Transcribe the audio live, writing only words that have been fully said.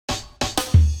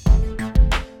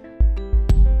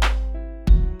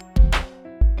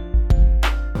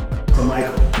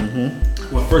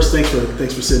Well, first, thanks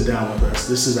for sitting down with us.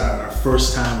 This is our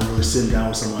first time really sitting down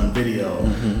with someone on video.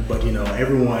 But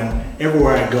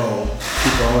everywhere I go,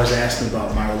 people always ask me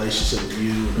about my relationship with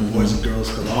you, and the Boys and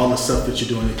Girls Club, all the stuff that you're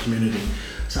doing in the community.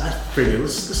 So I figured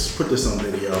let's put this on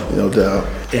video. No doubt.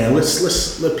 And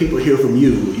let's let people hear from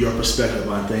you, your perspective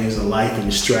on things in life and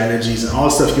your strategies and all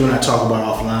the stuff you and I talk about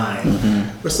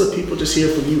offline. Let's let people just hear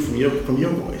from you, from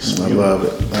your voice. I love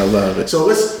it. So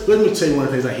let me tell you one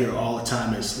of the things I hear all the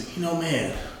time is,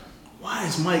 man, why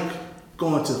is Mike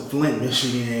going to Flint,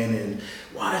 Michigan, and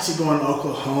why is he going to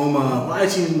Oklahoma? Why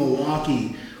is he in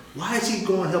Milwaukee? Why is he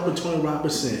going helping Tony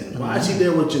Robinson? Why is he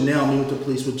there with Janelle, meeting with the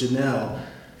police with Janelle?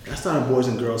 That's not a Boys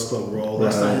and Girls Club role.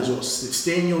 That's not his role.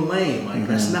 Stay in your lane. Like,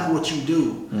 that's not what you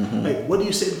do. Like, what do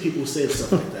you say to people who say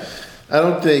stuff like that? I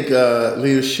don't think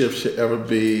leadership should ever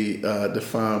be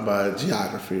defined by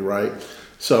geography, right?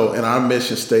 So in our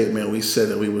mission statement, we said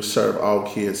that we would serve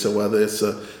all kids. So whether it's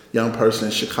a young person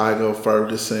in Chicago,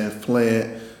 Ferguson,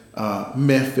 Flint,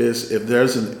 Memphis, if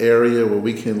there's an area where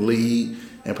we can lead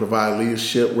and provide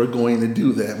leadership, we're going to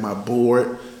do that. My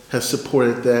board has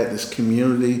supported that. This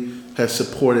community has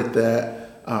supported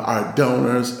that. Our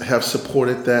donors have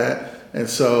supported that. And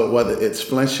so whether it's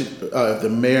Flint, the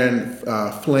mayor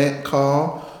in Flint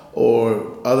call,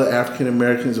 or other African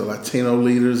Americans or Latino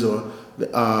leaders or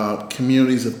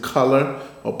communities of color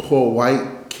or poor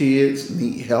white kids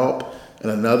need help in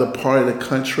another part of the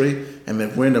country, and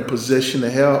if we're in a position to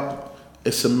help,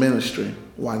 it's a ministry.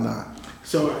 Why not?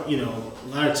 So, a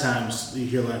lot of times you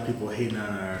hear a lot of people hating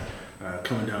on our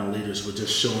coming down leaders for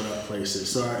just showing up places.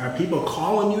 So are people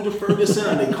calling you to Ferguson?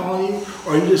 Are they calling you?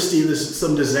 Or you just see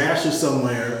some disaster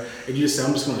somewhere and you just say,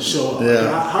 I'm just going to show up?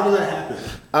 Yeah. How does that happen?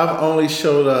 I've only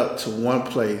showed up to one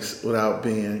place without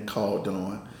being called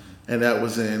on, and that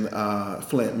was in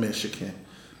Flint, Michigan.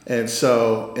 And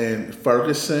so in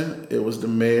Ferguson, it was the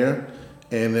mayor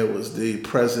and it was the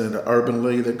president of Urban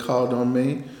League that called on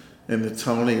me. In the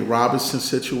Tony Robinson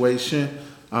situation,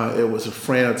 it was a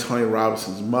friend of Tony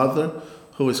Robinson's mother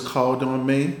who has called on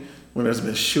me. When there's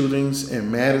been shootings in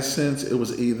Madison's, it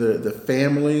was either the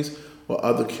families or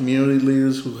other community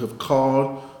leaders who have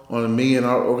called on me and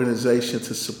our organization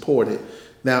to support it.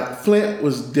 Now, Flint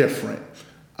was different.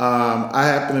 I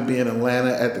happened to be in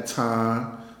Atlanta at the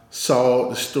time, saw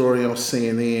the story on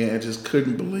CNN, and just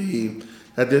couldn't believe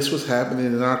that this was happening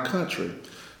in our country.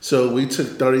 So we took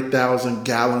 30,000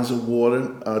 gallons of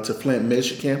water to Flint,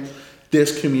 Michigan.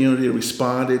 This community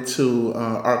responded to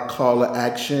our call to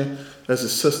action. There's a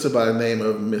sister by the name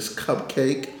of Miss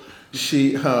Cupcake.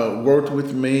 She worked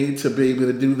with me to be able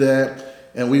to do that.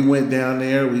 And we went down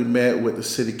there, we met with the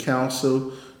city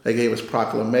council. They gave us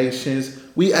proclamations.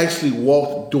 We actually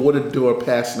walked door to door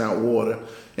passing out water.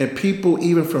 And people,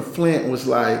 even from Flint, was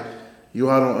like, you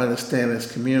all don't understand this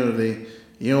community.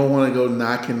 You don't want to go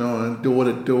knocking on door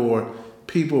to door.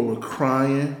 People were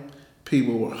crying.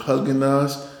 People were hugging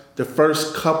us. The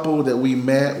first couple that we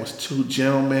met was two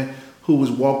gentlemen who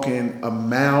was walking 1.5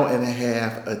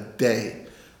 miles a day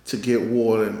to get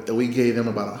water, and we gave them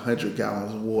about 100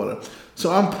 gallons of water. So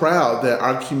I'm proud that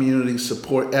our community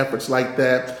support efforts like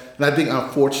that, and I think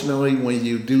unfortunately when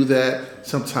you do that,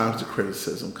 sometimes the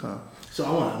criticism comes. So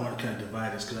I want to kind of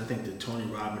divide this, because I think the Tony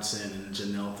Robinson and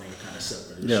Janelle thing are kind of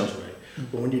separate issues, right?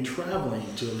 But when you're traveling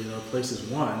to places,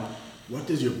 what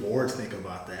does your board think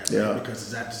about that? Right? Yeah. Because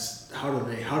is that just, how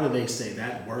do they say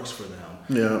that works for them?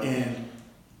 Yeah. And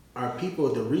are people,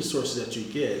 the resources that you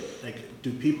get, like,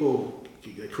 do people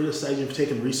criticize you for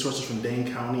taking resources from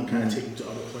Dane County and kind of taking them to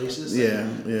other places? Yeah.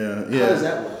 How does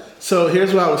that work? So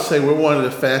here's what I would say. We're one of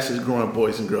the fastest growing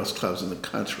Boys and Girls Clubs in the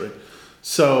country.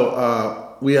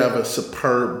 So we have a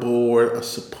superb board, a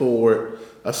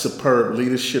superb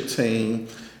leadership team.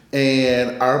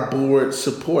 And our board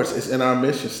supports, it's in our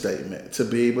mission statement to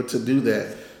be able to do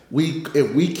that.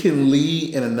 If we can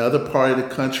lead in another part of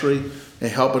the country and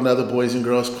help another Boys and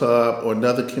Girls Club or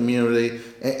another community,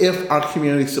 and if our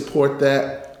community support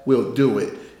that, we'll do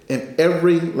it. In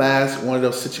every last one of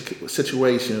those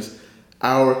situations,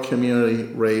 our community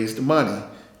raised money.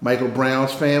 Michael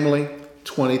Brown's family,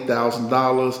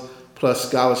 $20,000 plus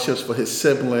scholarships for his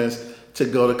siblings to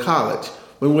go to college.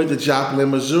 We went to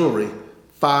Joplin, Missouri.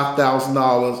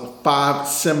 $5,000, 5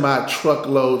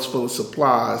 semi-truckloads full of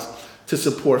supplies to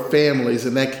support families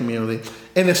in that community.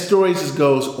 And the story just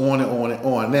goes on and on and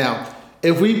on. Now,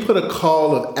 if we put a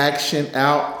call of action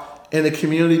out and the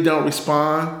community don't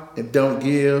respond and don't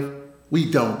give,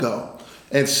 we don't go.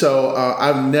 And so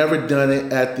I've never done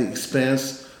it at the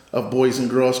expense of Boys and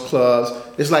Girls Clubs.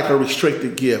 It's like a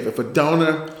restricted gift. If a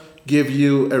donor give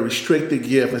you a restricted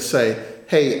gift and say,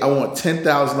 hey, I want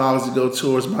 $10,000 to go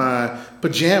towards my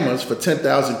pajamas for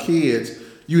 10,000 kids,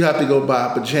 you have to go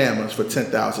buy pajamas for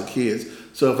 10,000 kids.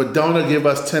 So if a donor give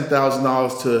us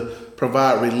 $10,000 to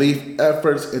provide relief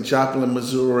efforts in Joplin,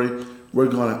 Missouri, we're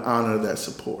going to honor that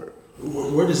support.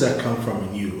 Where does that come from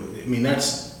in you? I mean,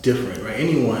 that's different, right?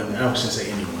 Anyone, I shouldn't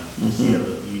say anyone, you have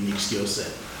a unique skill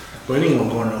set. But anyone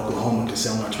going to Oklahoma can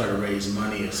say, I want to try to raise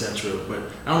money, etc. But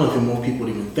I don't know if more people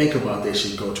even think about they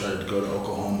should try to go to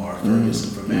Oklahoma or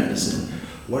Ferguson for Madison.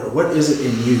 What is it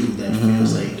in you that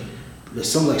feels like there's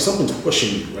something's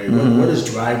pushing you, right? What is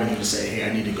driving you to say, hey,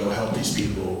 I need to go help these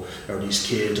people or these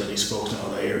kids or these folks in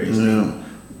other areas?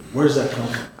 Where does that come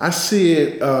from? I see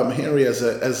it, Henry, as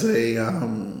a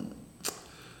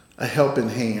helping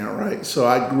hand, right? So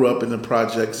I grew up in the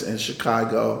projects in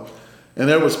Chicago, and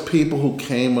there was people who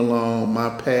came along my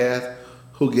path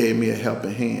who gave me a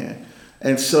helping hand.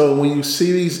 And so when you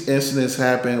see these incidents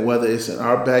happen, whether it's in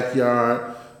our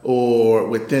backyard or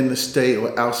within the state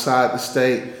or outside the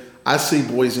state, I see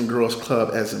Boys and Girls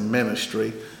Club as a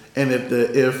ministry. And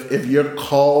if you're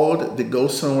called to go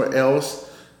somewhere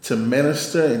else to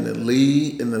minister and to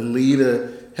lead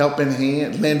a helping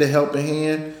hand, lend a helping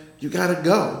hand, you gotta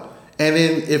go. And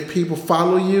then if people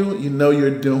follow you, you know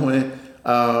you're doing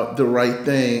the right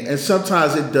thing. And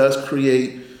sometimes it does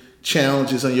create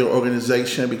challenges in your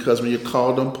organization because when you're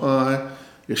called upon,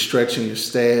 you're stretching your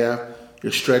staff,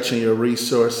 you're stretching your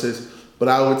resources. But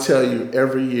I would tell you,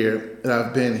 every year that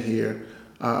I've been here,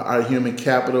 our human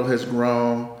capital has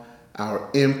grown, our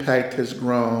impact has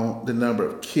grown, the number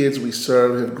of kids we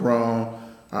serve have grown,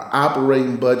 our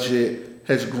operating budget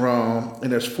has grown,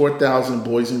 and there's 4,000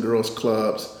 Boys and Girls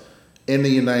Clubs in the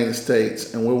United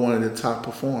States, and we're one of the top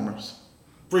performers.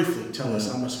 Briefly, tell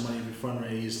us how much money we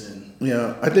fundraised and.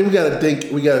 Yeah, I think we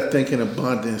got to think in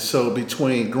abundance. So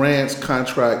between grants,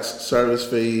 contracts, service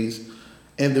fees,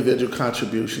 individual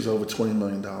contributions, over $20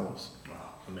 million. Wow,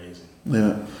 amazing.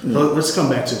 Yeah. So let's come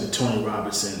back to the Tony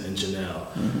Robinson and Janelle.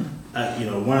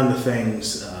 One of the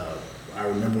things I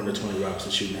remember when the Tony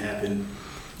Robinson shooting happened.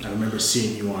 I remember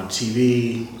seeing you on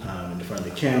TV in front of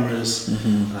the cameras,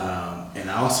 and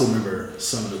I also remember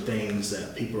some of the things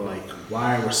that people are like,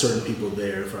 why were certain people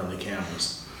there in front of the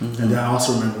cameras? And then I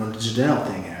also remember when the Janelle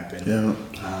thing happened,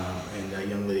 and that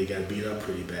young lady got beat up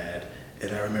pretty bad.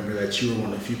 And I remember that you were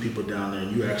one of the few people down there,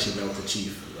 and you actually met with the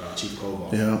Chief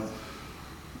Koval. Yeah.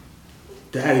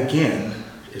 That again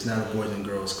is not a Boys and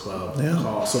Girls Club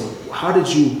call. So how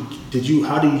did you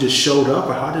just showed up,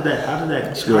 or how did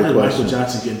Michael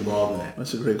Johnson get involved in that?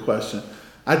 That's a great question.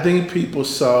 I think people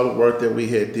saw the work that we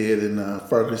had did in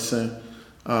Ferguson.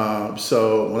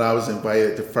 So when I was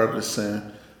invited to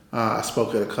Ferguson, I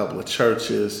spoke at a couple of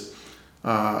churches.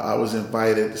 I was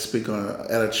invited to speak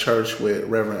at a church with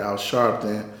Reverend Al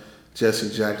Sharpton,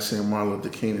 Jesse Jackson, and Martin Luther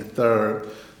King III.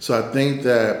 So I think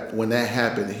that when that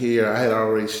happened here, I had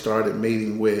already started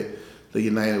meeting with the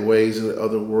United Ways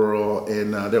of the World,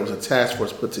 and there was a task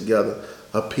force put together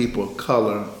of people of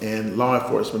color and law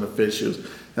enforcement officials.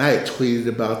 And I had tweeted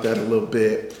about that a little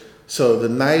bit. So the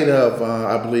night of,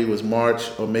 I believe it was March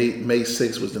or May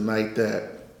 6th was the night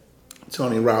that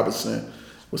Tony Robinson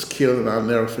was killed, and I'll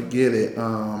never forget it.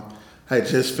 I had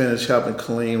just finished helping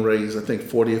Colleen raise, I think,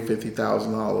 $40,000 or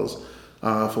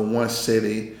 $50,000 for one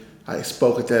city. I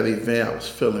spoke at that event. I was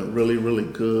feeling really, really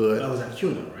good. That was at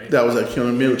CUNA, right? That was at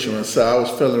CUNA Mutual. And so I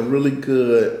was feeling really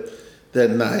good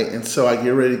that night. And so I get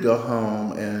ready to go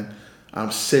home, and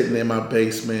I'm sitting in my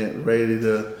basement ready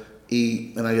to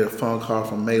eat, and I get a phone call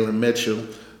from Malin Mitchell,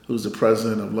 who's the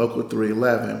president of Local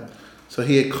 311. So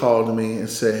he had called me and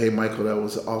said, hey, Michael, that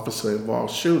was an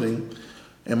officer-involved shooting.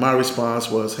 And my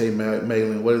response was, hey,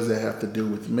 Malin, what does that have to do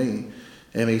with me?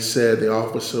 And he said the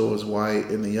officer was white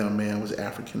and the young man was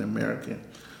African-American.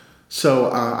 So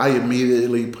I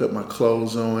immediately put my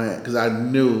clothes on because I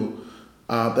knew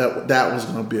that was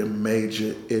going to be a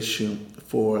major issue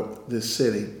for this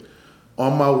city.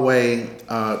 On my way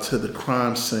to the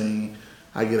crime scene,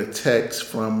 I get a text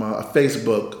from a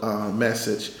Facebook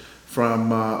message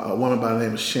from a woman by the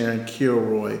name of Sharon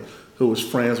Kilroy, who was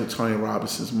friends with Tony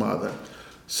Robinson's mother.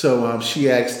 So she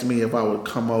asked me if I would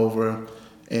come over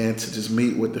and to just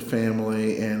meet with the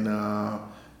family and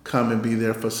come and be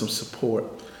there for some support.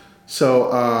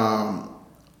 So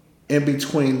in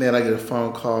between that, I get a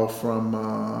phone call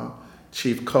from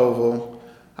Chief Koval.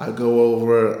 I go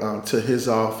over to his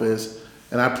office,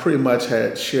 and I pretty much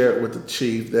had shared with the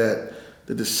chief that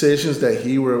the decisions that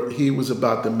he was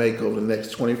about to make over the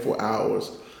next 24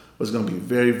 hours was going to be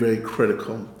very, very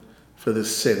critical for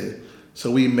this city. So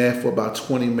we met for about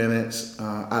 20 minutes.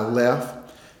 I left.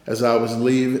 As I was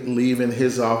leaving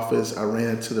his office, I ran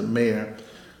into the mayor.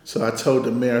 So I told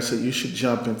the mayor, I said, you should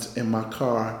jump in my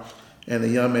car and the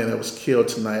young man that was killed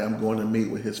tonight, I'm going to meet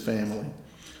with his family.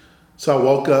 So I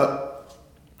woke up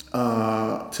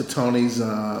to Tony's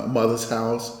mother's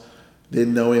house.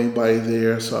 Didn't know anybody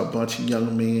there. Saw a bunch of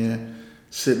young men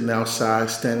sitting outside,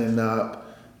 standing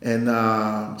up, and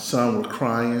some were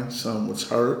crying, some was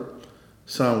hurt,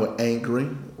 some were angry,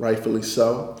 rightfully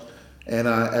so. And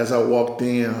as I walked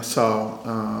in, I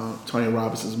saw Tony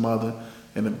Robinson's mother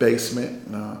in the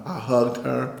basement. I hugged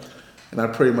her, and I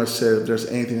pretty much said, if there's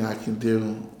anything I can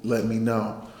do, let me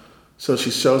know. So she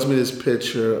shows me this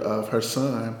picture of her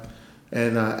son,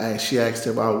 and she asked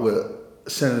if I would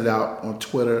send it out on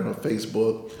Twitter or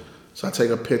Facebook. So I take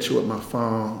a picture with my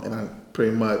phone, and I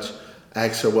pretty much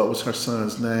asked her what was her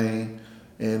son's name,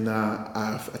 and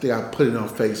I think I put it on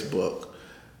Facebook.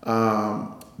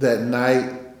 That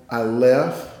night, I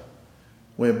left,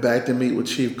 went back to meet with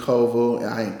Chief Koval, and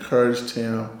I encouraged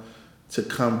him to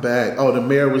come back. Oh, the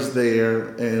mayor was there,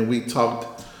 and we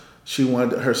talked. She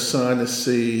wanted her son to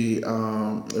see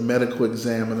a medical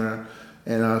examiner,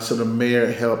 and so the mayor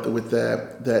helped with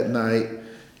that night.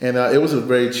 And it was a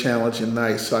very challenging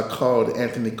night, so I called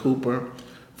Anthony Cooper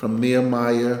from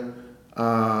Nehemiah.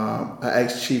 I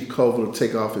asked Chief Koval to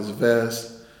take off his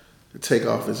vest, to take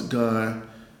off his gun.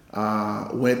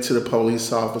 Went to the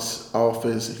police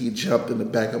office. He jumped in the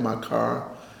back of my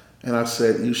car, and I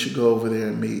said, you should go over there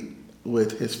and meet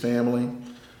with his family.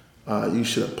 You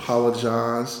should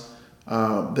apologize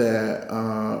that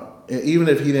even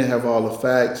if he didn't have all the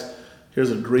facts,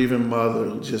 here's a grieving mother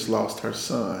who just lost her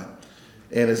son.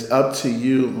 And it's up to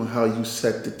you on how you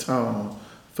set the tone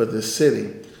for this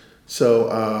city. So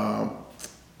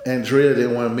Andrea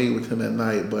didn't want to meet with him that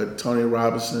night, but Tony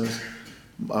Robinson's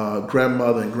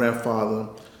grandmother and grandfather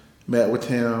met with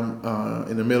him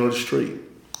in the middle of the street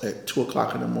at 2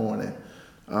 o'clock in the morning.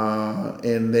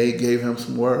 And they gave him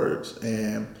some words,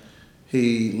 and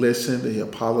he listened, he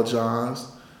apologized.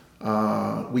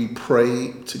 We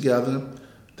prayed together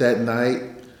that night.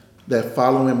 That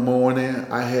following morning,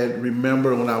 I had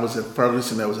remember when I was at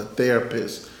Ferguson, there was a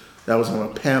therapist that was on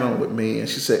a panel with me, and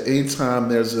she said, anytime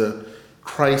there's a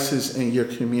crisis in your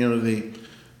community,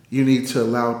 you need to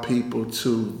allow people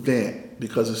to vent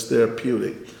because it's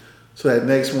therapeutic. So that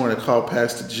next morning, I called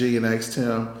Pastor G and asked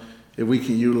him if we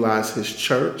can utilize his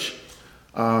church.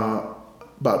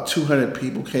 About 200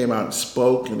 people came out and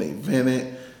spoke, and they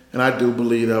vented, and I do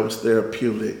believe that was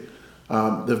therapeutic.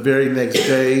 The very next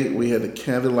day, we had a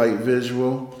candlelight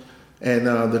visual, and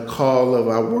the call of,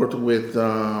 I worked with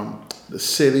the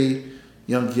city,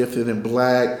 Young Gifted and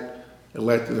Black,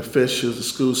 elected officials, the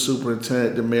school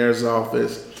superintendent, the mayor's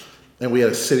office, and we had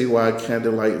a citywide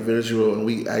candlelight visual, and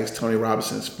we asked Tony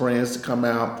Robinson's friends to come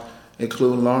out,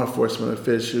 including law enforcement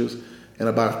officials, and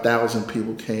about 1,000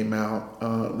 people came out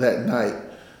that night.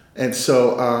 And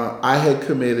so I had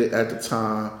committed at the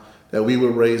time that we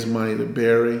would raise money to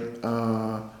bury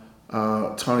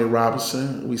Tony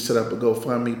Robinson. We set up a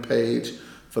GoFundMe page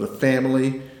for the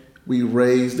family. We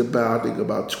raised about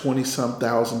 20-some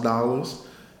thousand dollars.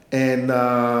 And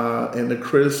the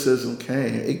criticism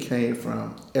came. It came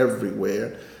from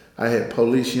everywhere. I had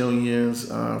police unions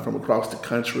from across the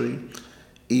country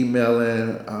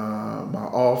emailing my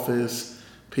office.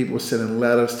 People sending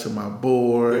letters to my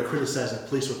board. They criticized the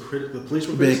police. The police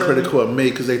were being critical of me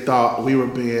because they thought we were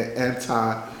being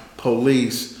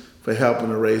anti-police for helping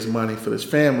to raise money for this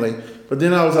family. But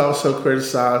then I was also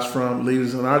criticized from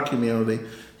leaders in our community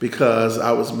because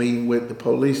I was meeting with the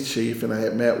police chief and I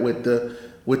had met with the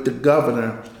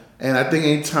governor. And I think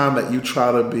any time that you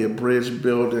try to be a bridge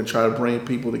builder and try to bring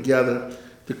people together,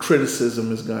 the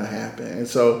criticism is going to happen. And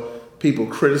so people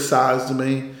criticized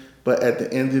me, but at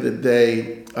the end of the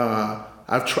day, I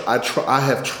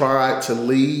have tried to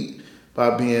lead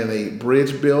by being a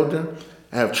bridge builder.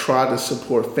 I have tried to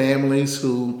support families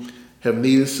who have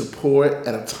needed support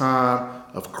at a time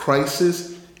of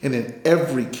crisis. And in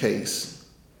every case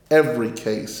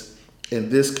in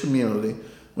this community,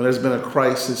 when there's been a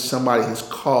crisis, somebody has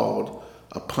called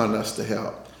upon us to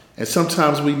help. And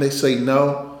sometimes we may say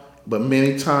no, but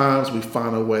many times we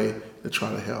find a way to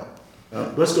try to help.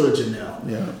 Let's go to Janelle.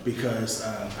 Yeah. Because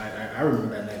I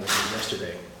remember that night like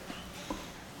yesterday.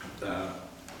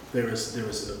 There was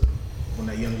when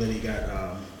that young lady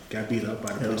got beat up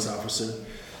by the police officer.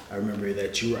 I remember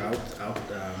that you were out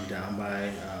down by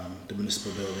the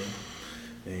municipal building,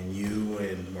 and you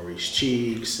and Maurice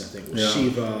Cheeks, I think it was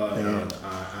Shiva and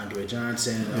Andre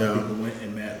Johnson, and other people went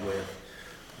and met with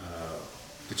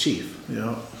the chief.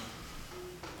 Yeah.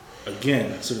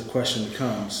 Again, so the question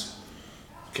becomes,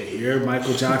 okay, here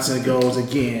Michael Johnson goes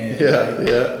again.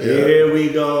 Here we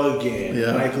go again.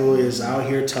 Yeah. Michael is out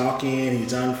here talking.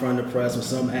 He's out in front of the press when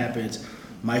something happens.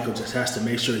 Michael just has to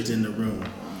make sure he's in the room.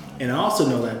 And I also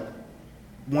know that,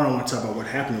 one, I want to talk about what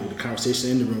happened with the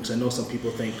conversation in the room, because I know some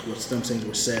people think what some things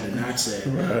were said and not said.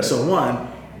 Right. So one,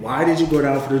 why did you go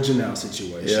down for the Janelle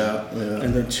situation? Yeah.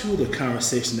 And then two, the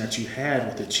conversation that you had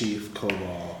with the Chief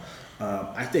Koval.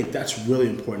 I think that's really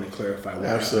important to clarify. What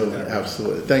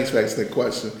Absolutely. Thanks, Max, for that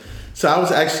question. So I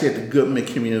was actually at the Goodman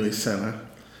Community Center.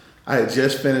 I had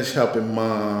just finished helping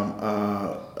Mom.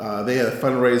 They had a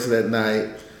fundraiser that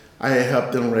night. I had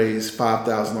helped them raise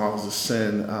 $5,000 to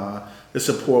send to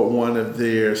support one of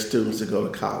their students to go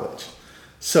to college.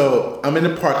 So I'm in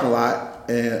the parking lot,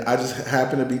 and I just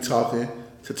happened to be talking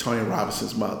to Tony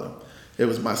Robinson's mother. It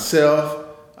was myself,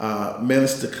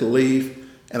 Minister Khalif,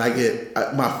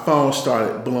 and my phone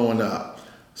started blowing up.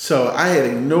 So I had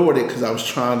ignored it because I was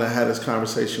trying to have this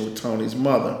conversation with Tony's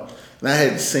mother. And I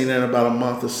hadn't seen her in about a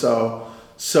month or so.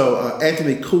 So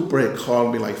Anthony Cooper had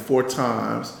called me like 4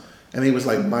 times, and he was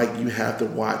like, Mike, you have to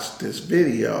watch this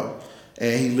video.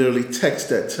 And he literally texted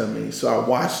that to me. So I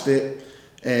watched it,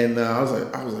 and I was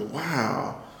like,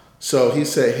 wow. So he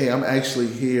said, hey, I'm actually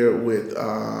here with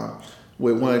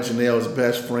one of Janelle's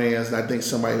best friends, and I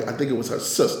think it was her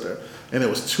sister, and it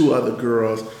was 2 other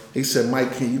girls. He said,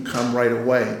 Mike, can you come right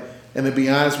away? And to be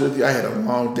honest with you, I had a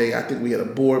long day. I think we had a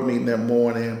board meeting that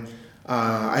morning.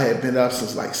 I had been up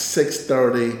since like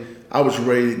 6:30. I was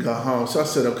ready to go home. So I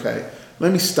said, okay,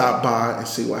 let me stop by and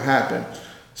see what happened.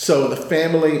 So the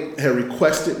family had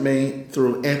requested me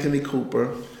through Anthony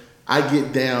Cooper. I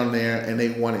get down there and they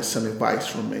wanted some advice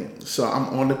from me. So I'm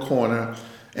on the corner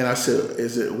and I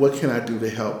said, what can I do to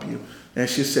help you? And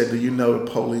she said, do you know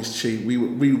the police chief? We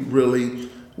really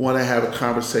want to have a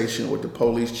conversation with the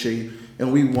police chief,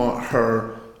 and we want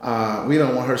her, we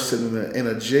don't want her sitting in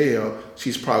a jail.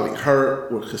 She's probably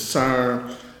hurt, we're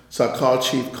concerned. So I called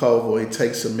Chief Koval. He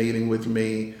takes a meeting with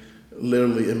me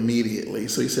literally immediately.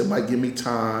 So he said, Mike, give me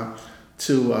time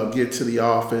to get to the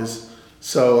office.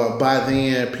 So by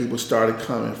then, people started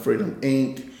coming. Freedom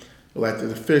Inc.,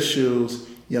 elected officials,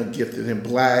 Young Gifted and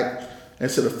Black.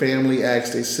 And so the family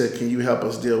asked, they said, can you help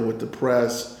us deal with the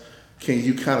press? Can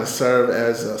you kind of serve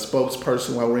as a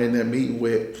spokesperson while we're in that meeting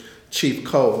with Chief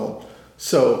Koval?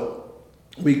 So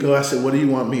we go, I said, what do you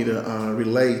want me to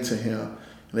relay to him?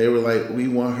 And they were like, we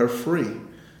want her free.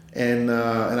 And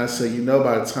I said,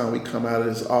 by the time we come out of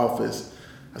this office,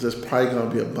 I said, it's probably going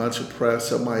to be a bunch of press.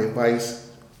 So my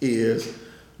advice is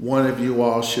one of you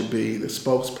all should be the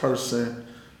spokesperson,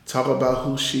 talk about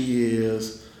who she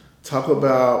is, talk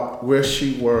about where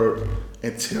she worked,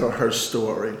 and tell her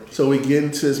story. So we get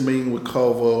into this meeting with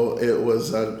Koval. It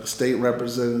was a state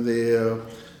representative,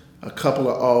 a couple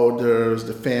of elders,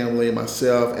 the family,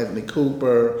 myself, Anthony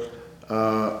Cooper,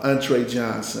 Andre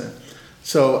Johnson.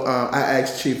 So I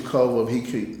asked Chief Koval if he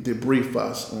could debrief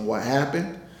us on what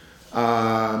happened.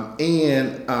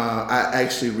 And I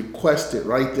actually requested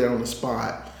right there on the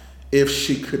spot if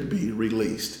she could be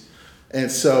released.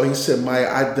 And so he said, Mike,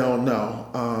 I don't know.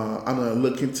 I'm going to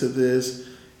look into this.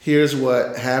 Here's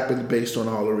what happened based on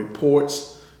all the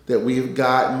reports that we've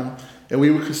gotten. And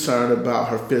we were concerned about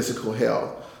her physical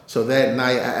health. So that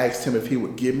night I asked him if he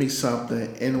would give me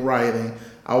something in writing.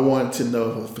 I wanted to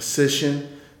know if a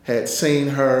physician had seen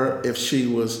her, if she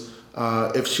was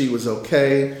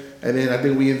okay. And then I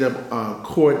think we ended up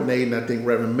coordinating. I think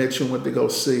Reverend Mitchell went to go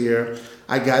see her.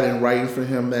 I got in writing from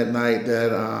him that night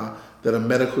that a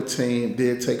medical team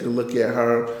did take a look at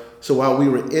her. So while we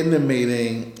were in the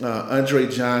meeting, Andre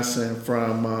Johnson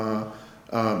from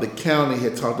the county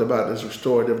had talked about this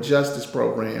restorative justice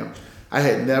program. I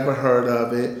had never heard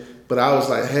of it, but I was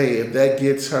like, hey, if that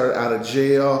gets her out of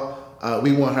jail,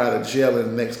 we want her out of jail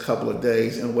in the next couple of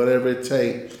days, and whatever it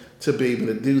takes to be able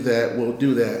to do that, we'll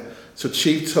do that. So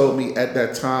Chief told me at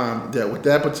that time that with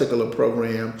that particular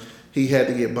program, he had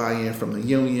to get buy-in from the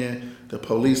union, the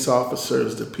police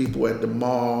officers, the people at the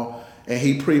mall, and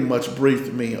he pretty much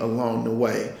briefed me along the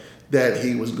way that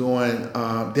he was going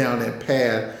down that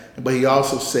path, but he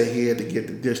also said he had to get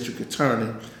the district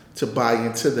attorney to buy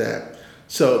into that.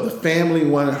 So the family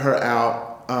wanted her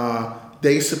out.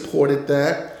 They supported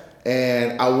that,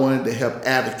 and I wanted to help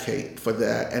advocate for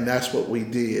that, and that's what we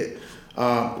did.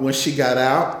 When she got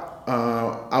out,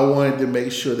 I wanted to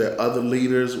make sure that other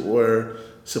leaders were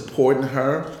supporting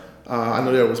her. I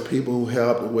know there was people who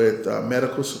helped with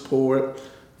medical support,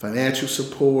 financial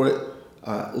support,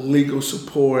 legal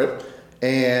support,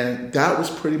 and that was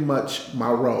pretty much my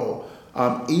role.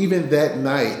 Even that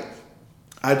night,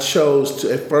 I chose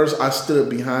to, at first I stood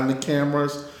behind the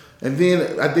cameras, and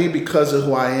then I think because of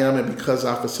who I am and because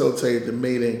I facilitated the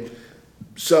meeting,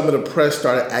 some of the press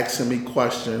started asking me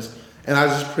questions, And I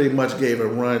just pretty much gave a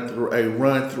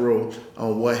run through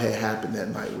on what had happened that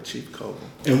night with Chief Coble.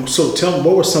 And so tell me,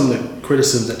 what were some of the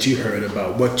criticisms that you heard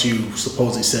about what you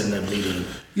supposedly said in that meeting?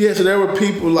 Yeah, so there were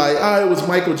people like, it was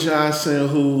Michael Johnson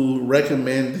who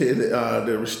recommended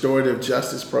the restorative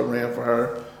justice program for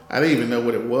her. I didn't even know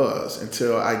what it was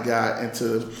until I got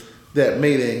into that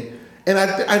meeting. And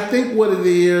I think what it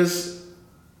is,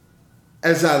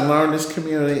 as I learned this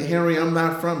community, Henry, I'm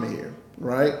not from here,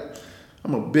 right?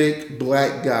 I'm a big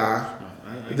black guy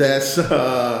that's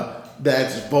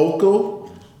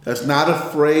vocal, that's not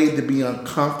afraid to be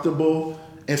uncomfortable,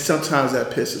 and sometimes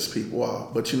that pisses people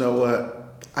off. But you know what?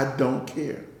 I don't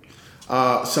care.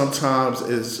 Sometimes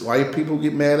it's white people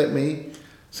get mad at me.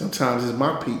 Sometimes it's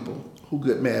my people who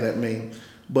get mad at me.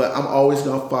 But I'm always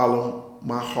going to follow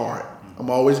my heart. I'm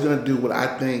always going to do what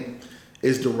I think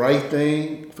is the right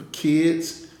thing for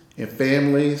kids and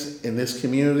families in this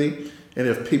community. And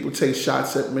if people take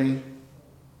shots at me,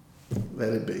 let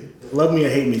it be. Love me or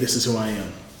hate me, this is who I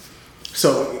am.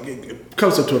 So it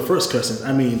comes up to a first question.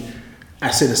 I mean,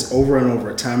 I say this over and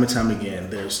over, time and time again.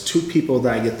 There's two people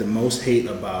that I get the most hate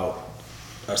about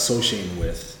associating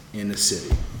with in the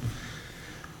city.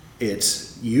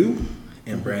 It's you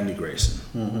and Brandy Grayson.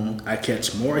 Mm-hmm. I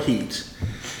catch more heat,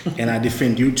 and I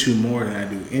defend you two more than I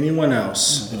do anyone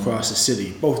else across the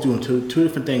city. Both doing two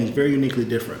different things, very uniquely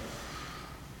different.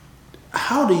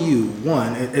 How do you, you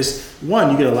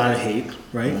get a lot of hate,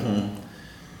 right? Mm-hmm.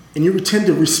 And you tend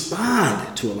to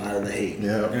respond to a lot of the hate.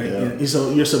 Yeah, right? yeah. And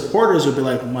so your supporters will be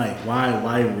like, Mike,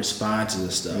 why respond to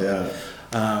this stuff?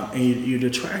 Yeah. And your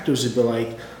detractors will be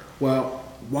like, well,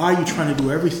 why are you trying to do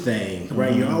everything,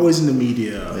 right? You're always in the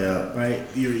media, right?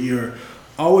 You're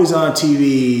always on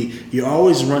TV. You're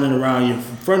always running around. You're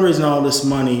fundraising all this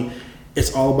money.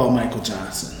 It's all about Michael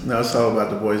Johnson. No, it's all about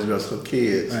the Boys and Girls Club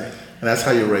kids. Right. And that's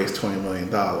how you raise $20 million.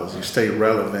 You stay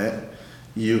relevant.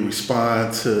 You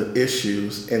respond to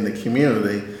issues in the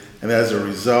community. And as a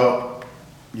result,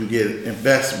 you get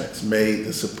investments made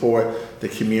to support the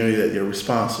community that you're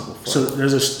responsible for. So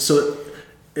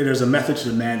there's a method to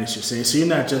the madness, you're saying. So you're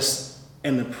not just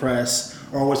in the press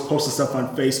or always posting stuff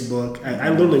on Facebook. I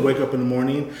literally wake up in the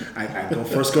morning. I go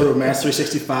to Mass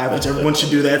 365, which everyone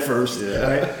should do that first,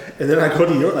 right? And then I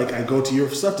go to your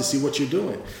stuff to see what you're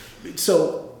doing.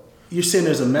 So you're saying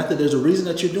there's a method, there's a reason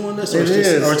that you're doing this, or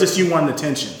it's just you wanting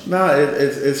attention? No,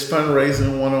 it's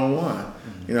fundraising one-on-one.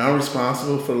 Mm-hmm. You know, I'm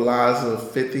responsible for the lives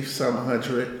of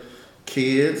 50-some-100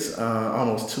 kids,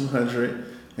 almost 200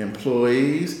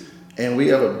 employees. And we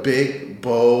have a big,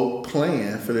 bold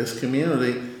plan for this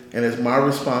community, and it's my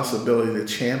responsibility to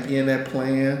champion that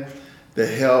plan, to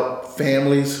help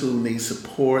families who need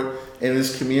support in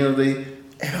this community,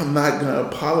 and I'm not going to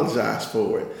apologize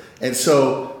for it. And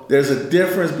so there's a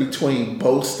difference between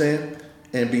boasting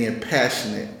and being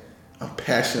passionate. I'm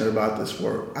passionate about this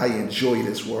work. I enjoy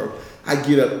this work. I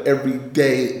get up every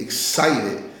day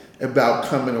excited about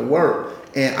coming to work.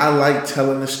 And I like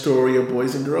telling the story of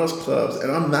Boys and Girls Clubs. And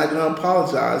I'm not going to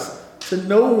apologize to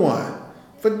no one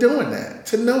for doing that.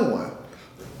 To no one.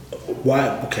 Why?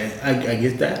 Okay, I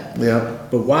get that. Yeah.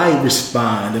 But why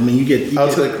respond? I mean, you get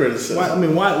to the criticism.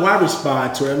 Why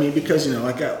respond to it? I mean, because, you know,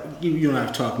 like you and I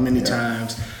have talked many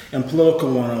times. In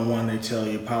political one-on-one, they tell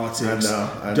you politics.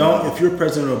 I know. If you're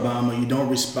President Obama, you don't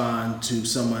respond to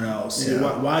someone else. Yeah.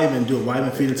 Why even do it? Why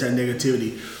even feed into that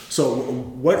negativity? So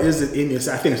what is it in this?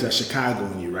 I think it's that Chicago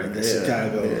in you, right? That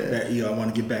Chicago that I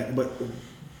want to get back. But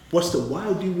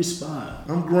why do you respond?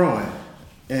 I'm growing.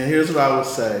 And here's what I would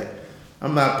say.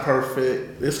 I'm not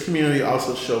perfect. This community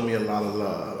also showed me a lot of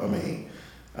love.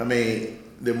 I mean,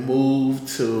 the move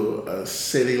to a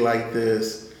city like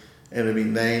this and to be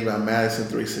named by Madison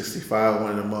 365,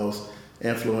 one of the most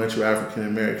influential African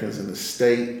Americans in the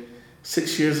state.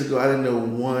 6 years ago, I didn't know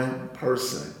one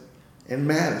person in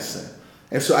Madison.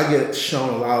 And so I get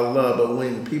shown a lot of love. But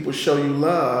when people show you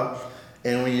love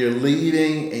and when you're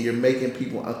leading and you're making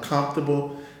people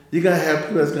uncomfortable, you're going to have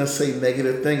people that's going to say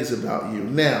negative things about you.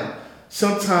 Now,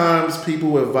 sometimes people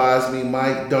will advise me,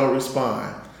 Mike, don't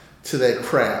respond to that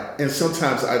crap. And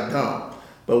sometimes I don't.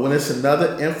 But when it's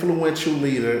another influential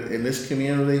leader in this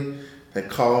community that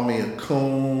call me a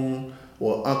coon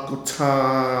or Uncle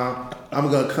Tom, I'm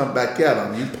going to come back at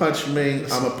them. You punch me,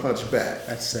 I'm going to punch back.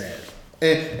 That's sad.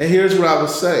 And here's what I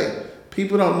would say.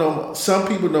 People don't know, some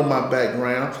people know my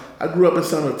background. I grew up in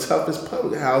some of the toughest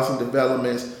public housing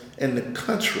developments in the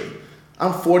country.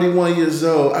 I'm 41 years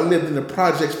old. I lived in the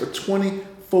projects for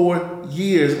 24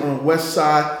 years on the west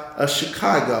side of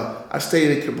Chicago. I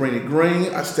stayed in Cabrini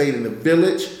Green. I stayed in the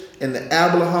Village, in the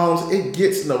Abla homes. It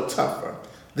gets no tougher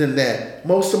than that.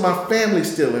 Most of my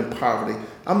family's still in poverty.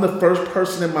 I'm the first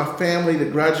person in my family to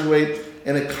graduate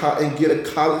and get a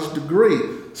college degree.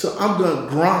 So I'm gonna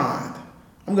grind.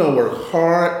 I'm gonna work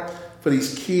hard for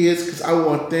these kids because I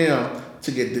want them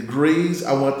to get degrees.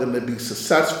 I want them to be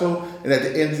successful. And at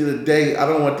the end of the day, I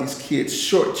don't want these kids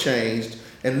shortchanged.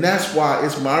 And that's why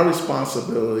it's my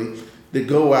responsibility to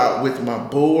go out with my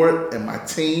board and my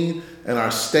team and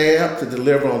our staff to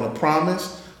deliver on the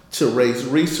promise, to raise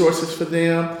resources for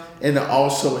them, and to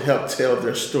also help tell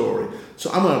their story.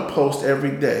 So I'm gonna post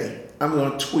every day. I'm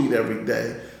gonna tweet every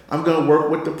day. I'm gonna work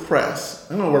with the press.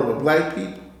 I'm gonna work with black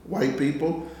people, white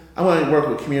people. I'm gonna work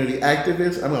with community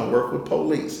activists. I'm gonna work with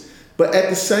police. But at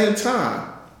the same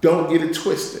time, don't get it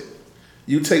twisted.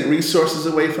 You take resources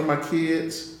away from my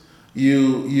kids.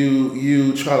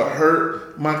 You try to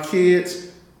hurt my kids.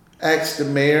 Ask the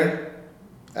mayor,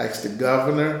 ask the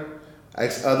governor,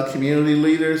 ask other community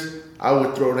leaders. I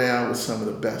would throw down with some of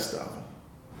the best of them.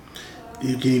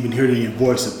 You can even hear it in your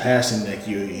voice of passing, like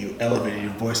you elevated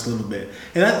your voice a little bit.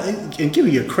 And give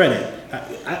you your credit.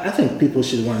 I think people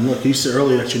should want to know. You said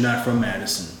earlier that you're not from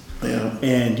Madison. Yeah.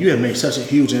 And you have made such a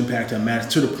huge impact on Madison,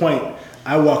 to the point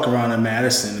I walk around in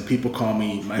Madison and people call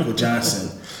me Michael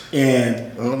Johnson.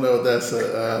 And I don't know if that's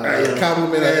a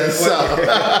compliment in itself.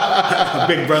 a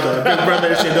big brother,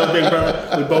 they say, no, big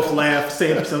brother. We both laugh,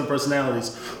 same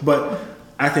personalities. But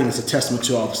I think it's a testament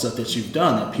to all the stuff that you've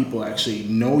done, that people actually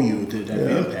know you to that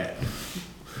impact.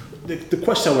 The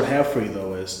question I would have for you,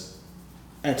 though, is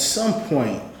at some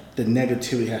point, the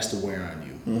negativity has to wear on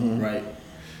you, right?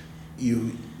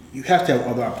 You have to have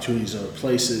other opportunities in other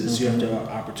places. You have to have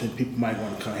opportunities. People might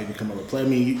want to come up and play. I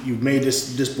mean, you've made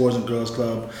this Boys and Girls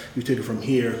Club. You took it from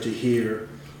here to here,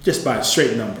 just by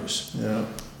straight numbers. Yeah.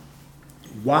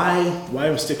 Why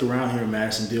even stick around here in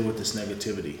Madison and deal with this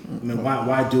negativity? I mean,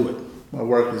 why do it? My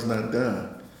work is not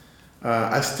done.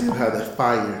 I still have that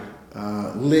fire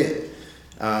lit.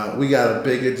 We got a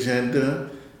big agenda.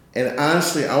 And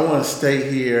honestly, I want to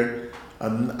stay here.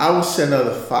 I would say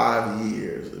another 5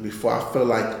 years before I feel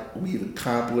like we've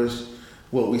accomplished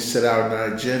what we set out on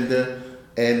our agenda.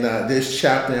 And this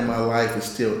chapter in my life is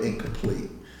still incomplete.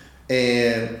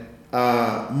 And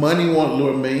money won't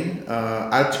lure me.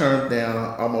 I turned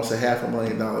down almost a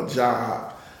 $500,000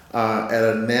 job at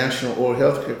a national oral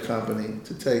healthcare company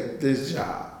to take this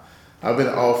job. I've been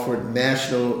offered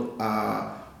national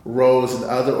roles in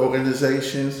other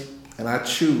organizations, and I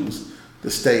choose to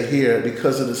stay here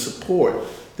because of the support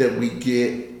that we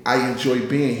get. I enjoy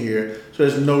being here, so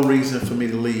there's no reason for me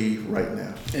to leave right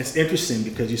now. It's interesting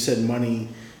because you said money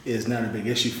is not a big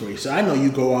issue for you. So I know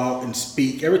you go out and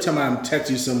speak. Every time I'm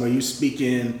texting you somewhere, you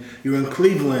speaking. You're in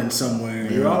Cleveland somewhere.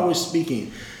 Yeah. You're always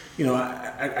speaking. You know,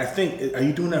 I think, are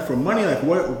you doing that for money? Like,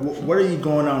 what are you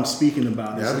going out and speaking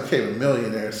about? Yeah, I became a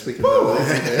millionaire speaking about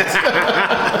this.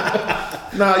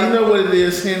 No, you know what it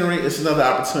is, Henry? It's another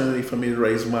opportunity for me to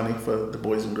raise money for the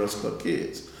Boys and Girls Club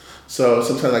kids. So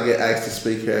sometimes I get asked to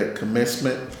speak at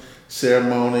commencement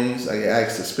ceremonies. I get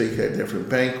asked to speak at different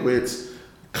banquets,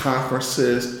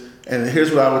 conferences. And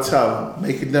here's what I would tell them.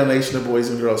 Make a donation to Boys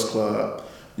and Girls Club.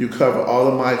 You cover all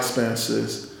of my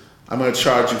expenses. I'm going to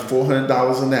charge you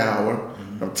 $400 an hour.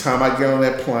 From the time I get on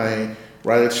that plane,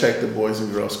 write a check to Boys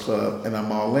and Girls Club, and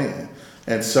I'm all in.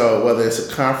 And so whether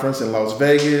it's a conference in Las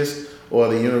Vegas or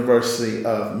the University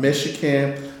of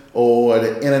Michigan or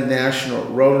the International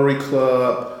Rotary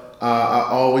Club, I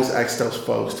always ask those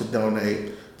folks to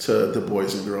donate to the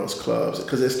Boys and Girls Clubs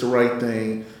because it's the right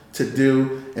thing to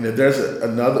do. And if there's a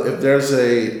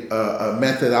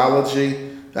methodology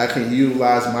that I can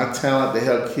utilize my talent to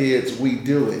help kids, we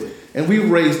do it. And we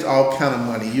raised all kind of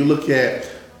money. You look at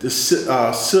the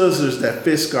scissors that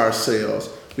Fiskars sells.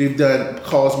 We've done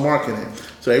cause marketing.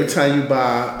 So every time you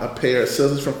buy a pair of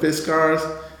scissors from Fiskars,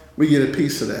 we get a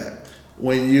piece of that.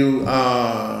 When you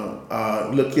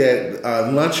look at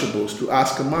Lunchables through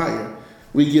Oscar Mayer,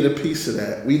 we get a piece of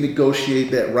that. We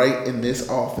negotiate that right in this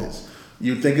office.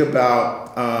 You think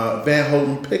about Van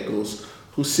Houten Pickles,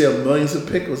 who sell millions of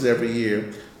pickles every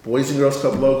year. Boys and Girls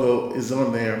Club logo is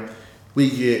on there. We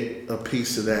get a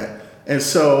piece of that. And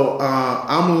so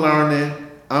I'm learning,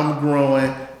 I'm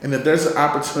growing, and if there's an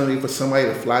opportunity for somebody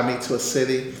to fly me to a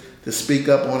city to speak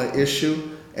up on an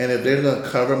issue, and if they're going to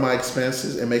cover my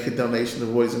expenses and make a donation to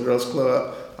the Boys and Girls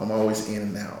Club, I'm always in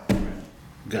and out.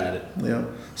 Got it. Yeah.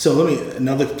 So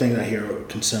another thing I hear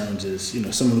concerns is,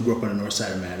 someone who grew up on the north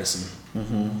side of Madison.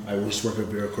 Mm-hmm. I used to work at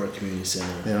Vera Court Community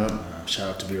Center. Yeah. Shout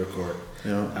out to Vera Court.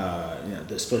 Yeah.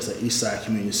 This place like East Side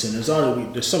Community Center.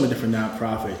 There's so many different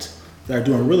nonprofits that are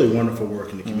doing really wonderful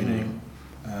work in the community.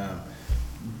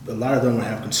 Mm-hmm. A lot of them will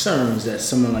have concerns that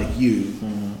someone like you,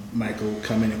 Michael,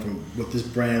 come in with this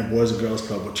brand, Boys and Girls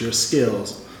Club, with your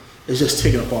skills, is just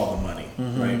taking up all the money,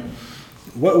 right?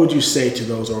 What would you say to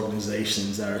those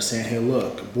organizations that are saying, hey,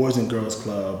 look, Boys and Girls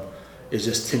Club is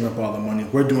just taking up all the money.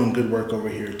 We're doing good work over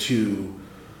here to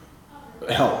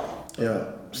help.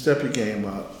 Yeah, step your game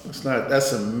up.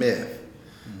 That's a myth.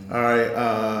 All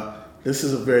right, this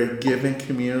is a very giving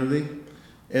community.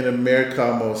 In America,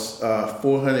 almost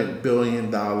 $400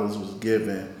 billion was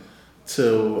given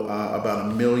to about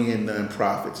 1 million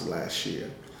nonprofits last year.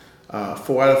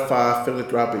 4 out of 5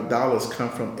 philanthropic dollars come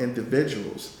from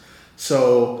individuals.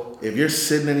 So if you're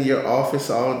sitting in your office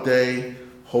all day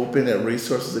hoping that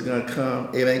resources are gonna come,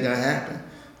 it ain't gonna happen.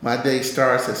 My day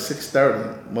starts at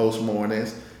 6:30 most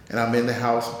mornings, and I'm in the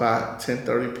house by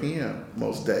 10:30 p.m.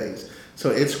 most days. So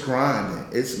it's grinding,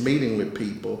 it's meeting with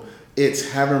people,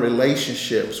 it's having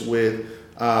relationships with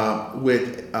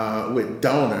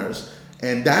donors,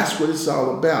 and that's what it's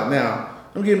all about. Now,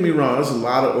 don't get me wrong, there's a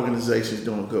lot of organizations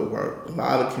doing good work, a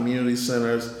lot of community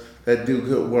centers that do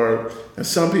good work. And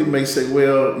some people may say,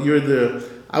 well,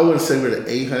 I wouldn't say we're the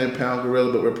 800-pound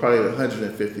gorilla, but we're probably the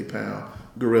 150-pound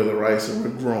gorilla, right? So we're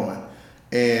growing.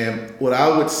 And what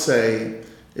I would say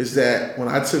is that when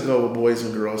I took over Boys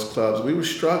and Girls Clubs, we were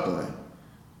struggling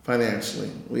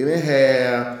financially. We didn't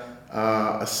have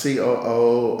a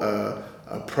COO,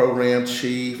 a program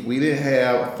chief. We didn't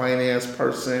have a finance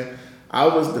person. I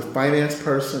was the finance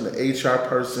person, the HR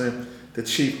person, the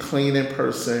chief cleaning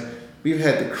person. We've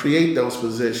had to create those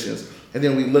positions. And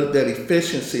then we looked at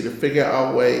efficiency to figure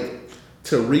out a way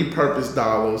to repurpose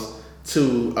dollars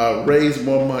to raise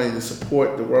more money to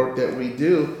support the work that we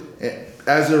do. And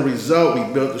as a result,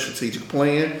 we built a strategic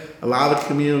plan. A lot of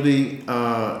community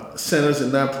centers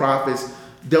and nonprofits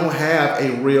don't have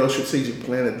a real strategic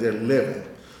plan that they're living.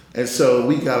 And so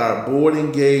we got our board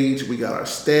engaged, we got our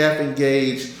staff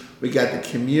engaged, we got the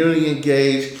community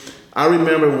engaged. I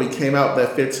remember when we came out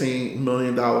with that $15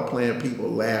 million plan, people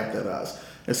laughed at us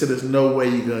and said, there's no way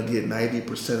you're gonna get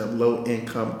 90% of low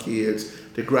income kids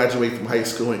to graduate from high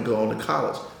school and go on to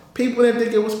college. People didn't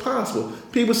think it was possible.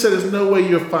 People said there's no way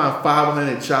you'll find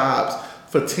 500 jobs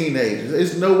for teenagers.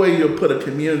 There's no way you'll put a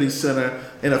community center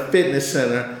and a fitness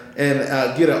center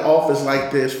and get an office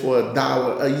like this for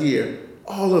 $1 a year.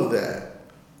 All of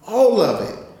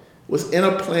it was in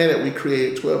a plan that we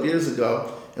created 12 years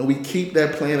ago, and we keep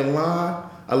that plan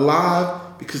alive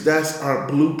because that's our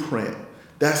blueprint.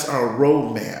 That's our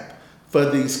roadmap for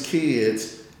these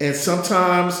kids. And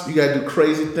sometimes you gotta do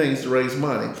crazy things to raise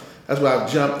money. That's why I've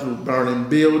jumped through burning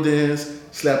buildings,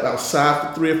 slept outside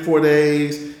for 3 or 4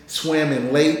 days, swam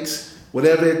in lakes,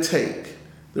 whatever it takes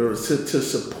to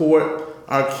support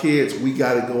our kids. We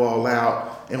gotta go all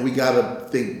out, and we gotta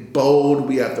think bold.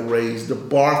 We have to raise the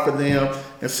bar for them.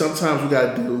 And sometimes we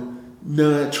gotta do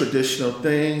non-traditional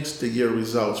things to get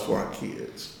results for our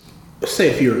kids. Say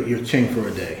if you're king for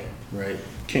a day, right?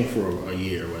 King for a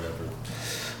year or whatever.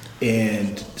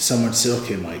 And someone said,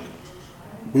 okay, Mike,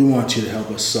 we want you to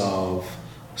help us solve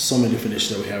so many different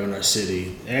issues that we have in our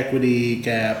city. Equity,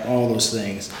 gap, all those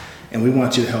things. And we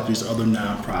want you to help these other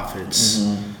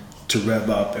nonprofits to rev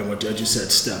up and what you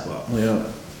said, step up. Yeah.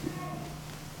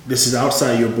 This is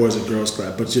outside your Boys and Girls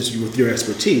Club, but just with your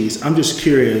expertise, I'm just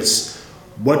curious,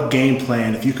 what game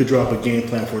plan, if you could draw up a game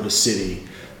plan for the city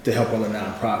to help other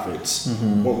nonprofits,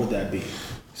 what would that be?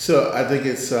 So I think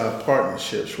it's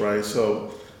partnerships, right?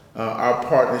 So our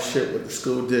partnership with the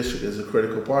school district is a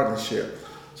critical partnership.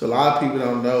 So a lot of people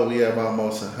don't know we have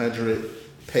almost 100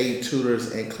 paid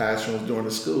tutors in classrooms during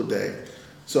the school day.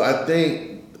 So I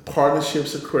think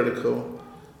partnerships are critical.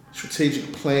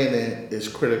 Strategic planning is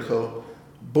critical.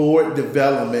 Board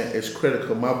development is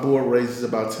critical. My board raises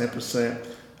about 10%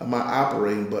 of my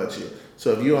operating budget.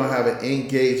 So if you don't have an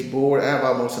engaged board, I have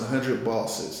almost 100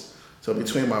 bosses. So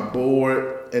between my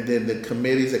board and then the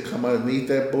committees that come underneath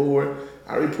that board,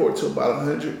 I report to about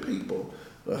 100 people,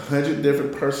 100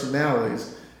 different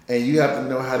personalities. And you have to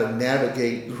know how to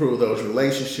navigate through those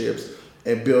relationships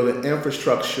and build an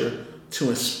infrastructure to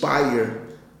inspire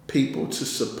people to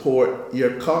support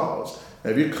your cause.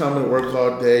 Now, if you're coming to work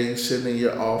all day, you're sitting in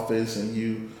your office and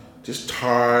you just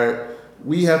tired,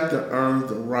 we have to earn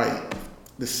the right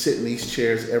to sit in these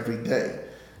chairs every day.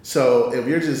 So if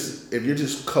you're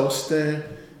just coasting,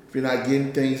 if you're not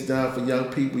getting things done for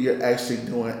young people, you're actually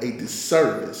doing a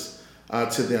disservice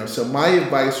to them. So my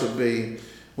advice would be,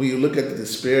 when you look at the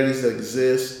disparities that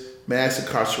exist, mass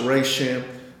incarceration,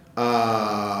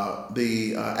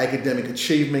 the academic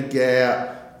achievement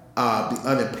gap, the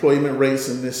unemployment rates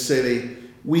in this city,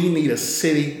 we need a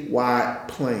citywide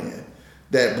plan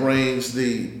that brings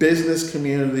the business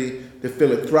community, the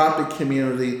philanthropic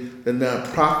community, the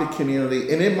nonprofit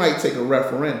community, and it might take a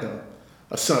referendum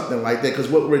or something like that, because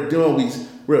what we're doing,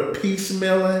 we're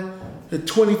piecemealing.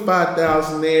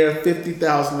 $25,000 there,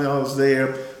 $50,000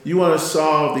 there. You want to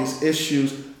solve these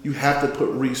issues, you have to put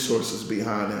resources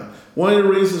behind them. One of the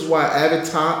reasons why Avid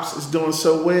Tops is doing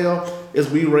so well is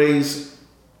we raise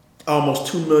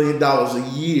almost $2 million a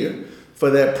year for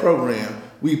that program.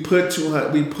 We put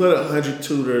 100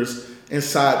 tutors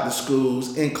inside the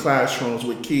schools in classrooms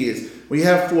with kids. We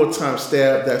have full-time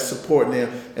staff that's supporting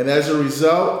them, and as a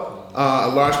result, a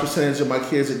large percentage of my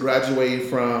kids are graduating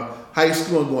from high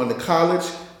school and going to college.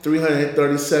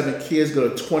 337 kids go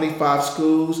to 25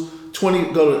 schools.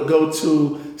 20 go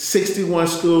to 61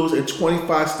 schools in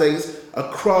 25 states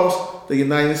across the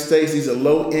United States. These are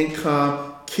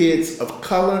low-income kids of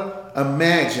color.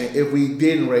 Imagine if we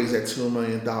didn't raise that $2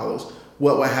 million,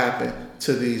 what would happen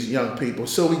to these young people?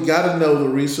 So we got to know the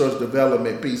resource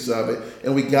development piece of it,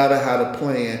 and we got to have a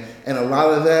plan. And a lot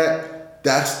of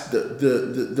that's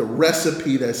the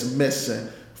recipe that's missing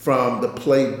from the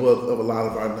playbook of a lot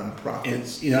of our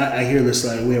nonprofits. And I hear this,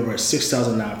 like, we have over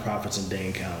 6,000 nonprofits in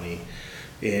Dane County,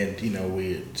 and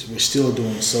we're still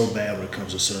doing so bad when it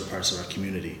comes to certain parts of our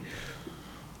community.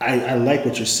 I like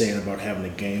what you're saying about having a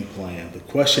game plan. The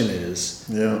question is,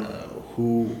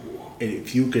 who,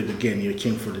 if you could, again, you're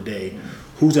king for today,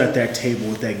 who's at that table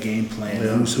with that game plan?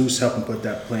 Who's helping put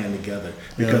that plan together?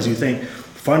 Because you think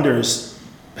funders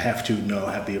have to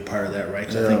be a part of that, right?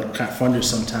 Because I think funders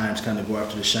sometimes kind of go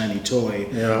after the shiny toy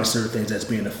instead of things that's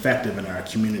being effective in our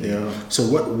community. So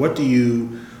who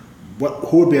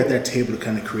would be at that table to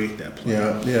kind of create that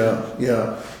plan?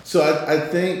 So I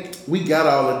think we got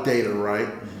all the data right.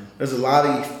 There's a lot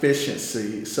of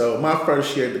efficiency. So my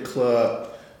first year at the club,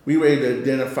 we were able to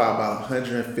identify about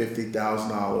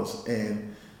 $150,000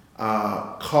 in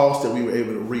costs that we were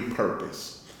able to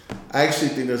repurpose. I actually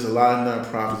think there's a lot of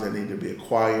nonprofits that need to be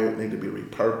acquired, need to be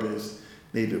repurposed,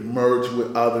 need to merge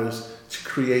with others to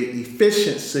create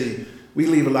efficiency. We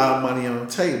leave a lot of money on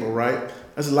the table, right?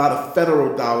 There's a lot of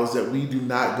federal dollars that we do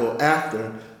not go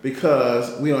after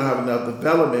because we don't have enough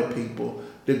development people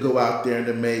to go out there and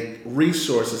to make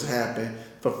resources happen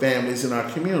for families in our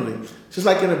community. Just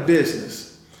like in a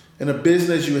business. In a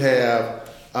business you have,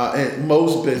 in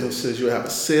most businesses, you have a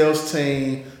sales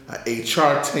team, an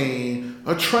HR team,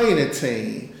 a training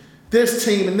team, this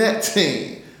team and that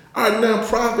team. Our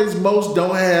nonprofits, most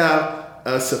don't have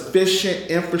a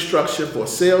sufficient infrastructure for a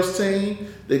sales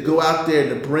team. They go out there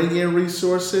to bring in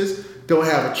resources, don't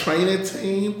have a training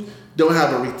team, don't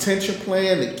have a retention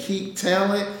plan to keep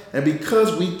talent, and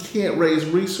because we can't raise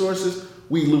resources,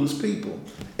 we lose people.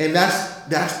 And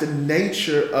that's the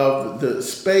nature of the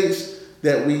space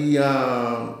that we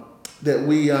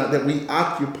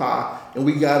occupy, and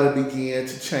we got to begin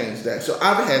to change that. So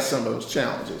I've had some of those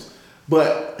challenges,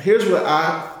 but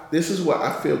this is what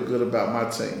I feel good about my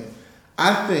team.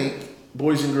 I think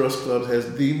Boys and Girls Clubs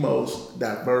has the most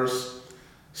diverse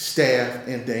staff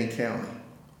in Dane County.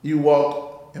 You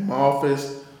walk in my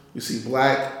office, you see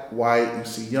black, white, you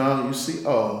see young, you see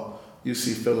old, you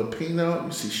see Filipino,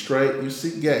 you see straight, you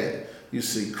see gay, you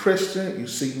see Christian, you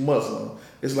see Muslim.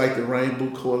 It's like the Rainbow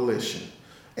Coalition.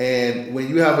 And when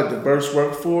you have a diverse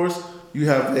workforce, you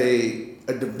have a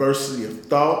diversity of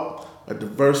thought, a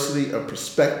diversity of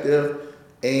perspective,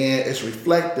 and it's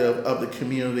reflective of the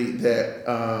community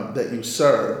that you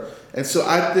serve. And so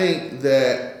I think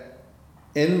that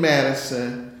in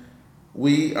Madison,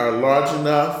 we are large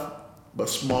enough but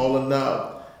small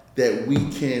enough that we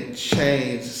can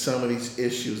change some of these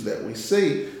issues that we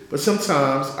see. But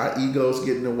sometimes our egos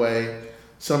get in the way.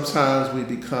 Sometimes we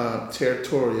become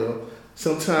territorial.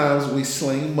 Sometimes we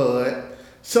sling mud.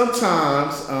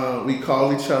 Sometimes we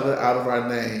call each other out of our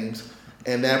names,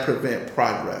 and that prevents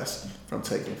progress from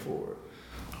taking forward.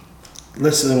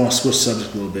 Listen, I want to switch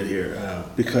subject a little bit here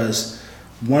because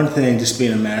one thing, just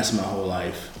being a Madison my whole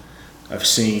life, I've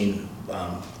seen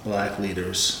black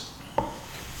leaders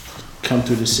come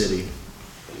through the city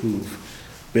who've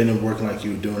been and working like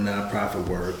you, doing nonprofit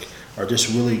work, are just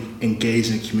really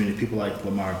engaged in the community. People like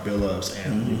Lamar Billups,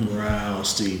 Anthony Brown,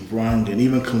 Steve Brungan,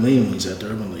 even Kaleem, who's at the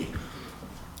Urban League,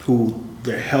 who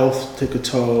their health took a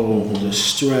toll, the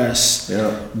stress,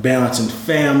 balancing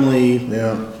family.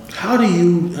 How do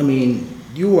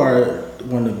you are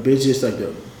one of the busiest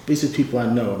people I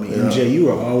know. MJ, you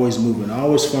are always moving,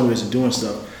 always fundraising, doing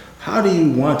stuff. How do you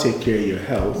want to take care of your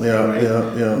health?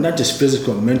 Not just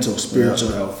physical, mental,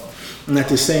 spiritual health. And at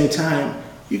the same time,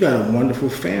 you got a wonderful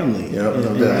family.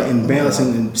 And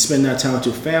balancing and spending that time with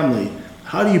your family.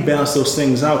 How do you balance those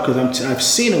things out? Because I've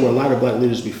seen it where a lot of black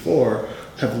leaders before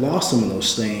have lost some of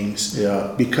those things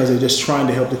because they're just trying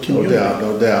to help the community.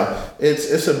 No doubt.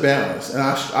 It's a balance, and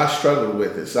I struggle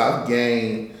with it. So I've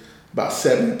gained about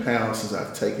 70 pounds since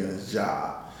I've taken this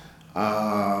job.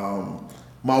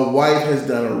 My wife has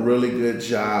done a really good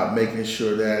job making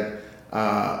sure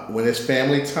that when it's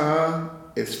family time,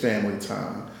 it's family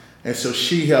time. And so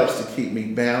she helps to keep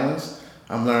me balanced.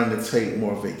 I'm learning to take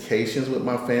more vacations with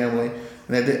my family.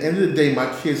 And at the end of the day,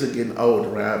 my kids are getting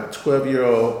older. I have a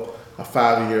 12-year-old, a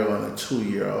 5-year-old, and a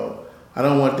 2-year-old. I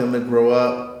don't want them to grow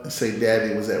up and say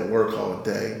daddy was at work all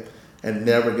day and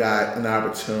never got an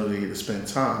opportunity to spend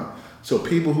time. So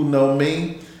people who know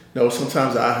me know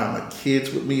sometimes I have my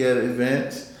kids with me at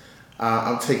events.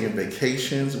 I'm taking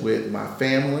vacations with my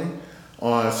family.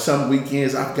 On some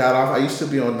weekends, I've got off. I used to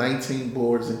be on 19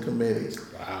 boards and committees.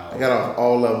 Wow. I got off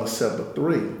all of them except for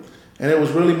 3. And it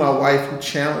was really my wife who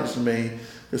challenged me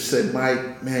to say,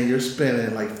 Mike, man, you're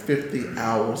spending like 50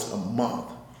 hours a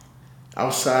month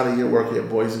outside of your work at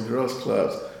Boys and Girls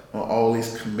Clubs on all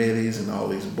these committees and all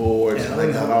these boards. And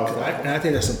I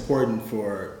think that's important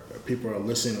for people who are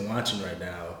listening and watching right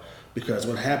now, because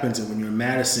what happens is when you're in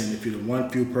Madison, if you're the one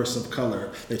few person of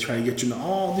color, they try to get you into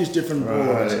all these different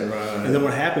boards. Right. And then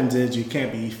what happens is you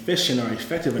can't be efficient or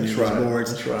effective in these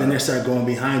boards. That's right. Then they start going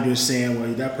behind you and saying,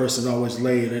 well, that person's always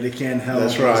late or they can't help.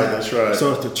 That's right.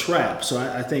 So it's a trap. So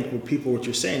I think what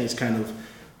you're saying is kind of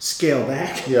scale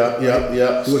back.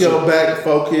 Yeah. Scale back,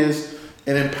 focus,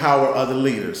 and empower other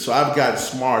leaders. So I've gotten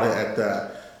smarter at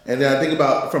that. And then I think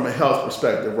about from a health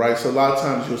perspective, right? So a lot of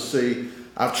times you'll see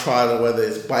I've tried it, whether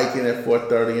it's biking at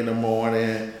 4:30 in the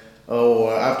morning,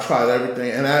 or I've tried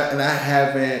everything, and I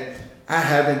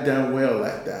haven't done well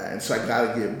at that, and so I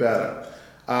got to get better.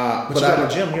 But you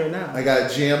got a gym here now. I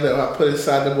got a gym that I put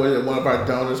inside the boys that one of our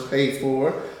donors paid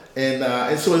for,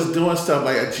 and so it's doing stuff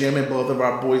like a gym in both of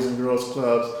our Boys and Girls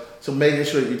Clubs. So making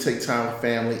sure that you take time with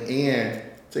family and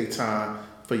take time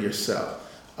for yourself.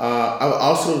 I would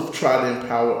also try to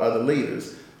empower other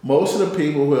leaders. Most of the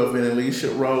people who have been in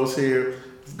leadership roles here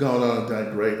have gone on and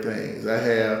done great things. I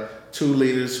have 2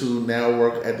 leaders who now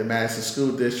work at the Madison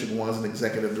School District. One's an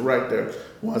executive director,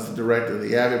 one's the director of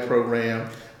the AVID program.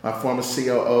 My former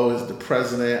COO is the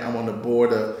president. I'm on the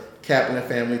board of Kaplan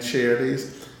Family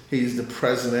Charities. He's the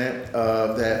president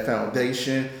of that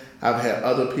foundation. I've had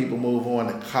other people move on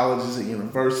to colleges and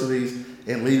universities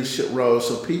in leadership roles.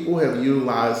 So people have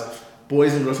utilized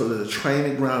Boys and Girls Clubs as a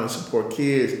training ground to support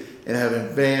kids and have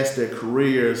advanced their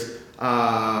careers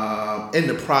in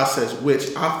the process, which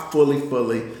I fully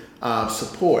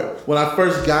support. When I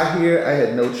first got here, I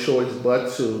had no choice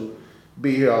but to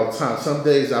be here all the time. Some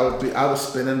days I would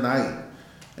spend a night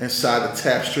inside the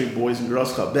Taft Street Boys and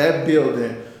Girls Club. That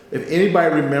building, if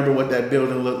anybody remember what that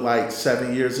building looked like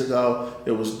 7 years ago,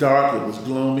 it was dark, it was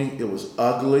gloomy, it was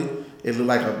ugly. It looked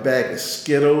like a bag of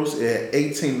Skittles. It had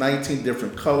 18, 19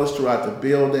 different colors throughout the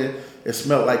building. It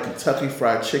smelled like Kentucky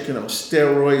Fried Chicken on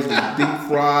steroids, with deep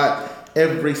fried,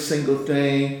 every single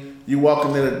thing. You walk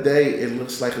in there today, it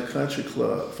looks like a country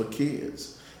club for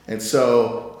kids. And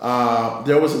so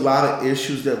there was a lot of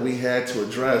issues that we had to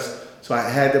address. So I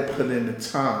had to put in the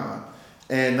time.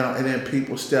 And then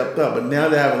people stepped up. But now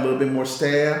that I have a little bit more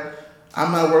staff,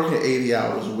 I'm not working 80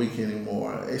 hours a week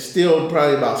anymore. It's still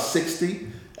probably about 60.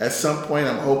 At some point,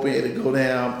 I'm hoping it'll go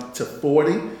down to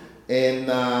 40. And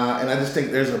I just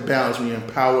think there's a balance when you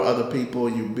empower other people,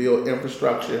 you build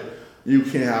infrastructure, you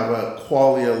can have a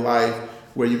quality of life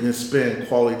where you can spend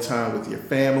quality time with your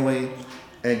family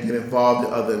and get involved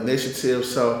in other initiatives.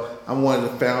 So I'm one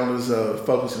of the founders of the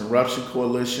Focus Interruption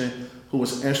Coalition, who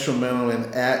was instrumental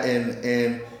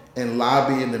in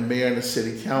lobbying the mayor and the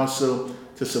city council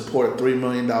to support a $3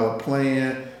 million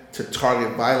plan to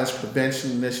target violence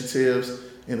prevention initiatives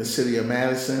in the city of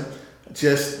Madison.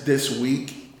 Just this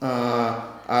week,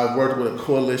 I worked with a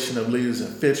coalition of leaders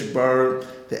in Fitchburg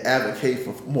to advocate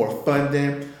for more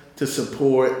funding to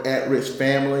support at-risk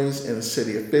families in the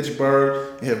city of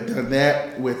Fitchburg. We have done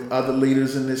that with other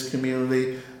leaders in this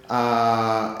community.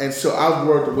 And so I've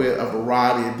worked with a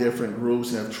variety of different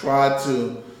groups and have tried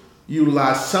to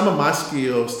utilize some of my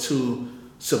skills to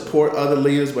support other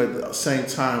leaders, but at the same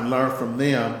time learn from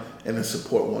them and then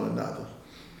support one another.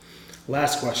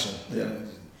 Last question. Yeah.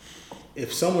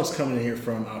 If someone's coming in here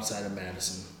from outside of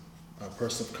Madison, a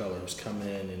person of color who's coming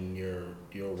in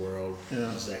your world,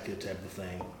 executive type of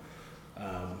thing,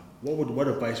 what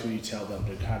advice would you tell them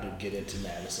to how to get into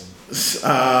Madison?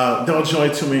 Don't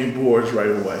join too many boards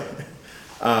right away.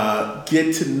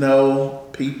 Get to know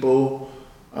people,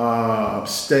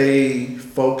 stay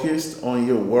focused on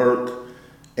your work,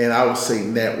 and I would say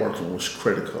networking was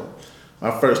critical.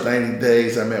 My first 90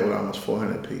 days, I met with almost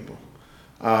 400 people.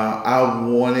 I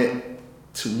wanted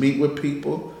to meet with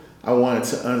people. I wanted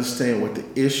to understand what the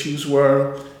issues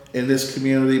were in this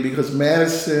community, because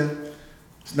Madison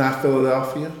is not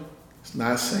Philadelphia. It's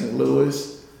not St.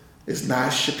 Louis. It's not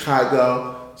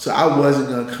Chicago. So I wasn't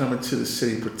gonna come into the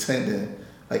city pretending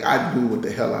like I knew what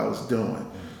the hell I was doing.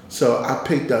 So I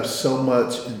picked up so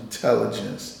much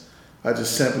intelligence by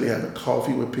just simply having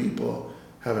coffee with people,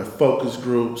 having focus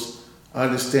groups,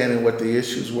 understanding what the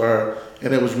issues were,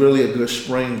 and it was really a good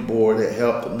springboard that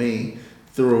helped me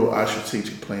through our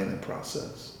strategic planning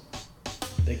process.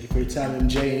 Thank you for your time,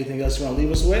 MJ. Anything else you want to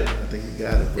leave us with? I think you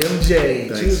got it, bro. MJ,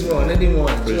 Thanks, choose man. one,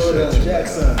 anyone. Appreciate Jordan, you,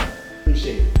 Jackson. man.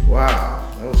 Appreciate it.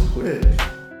 Wow, that was quick.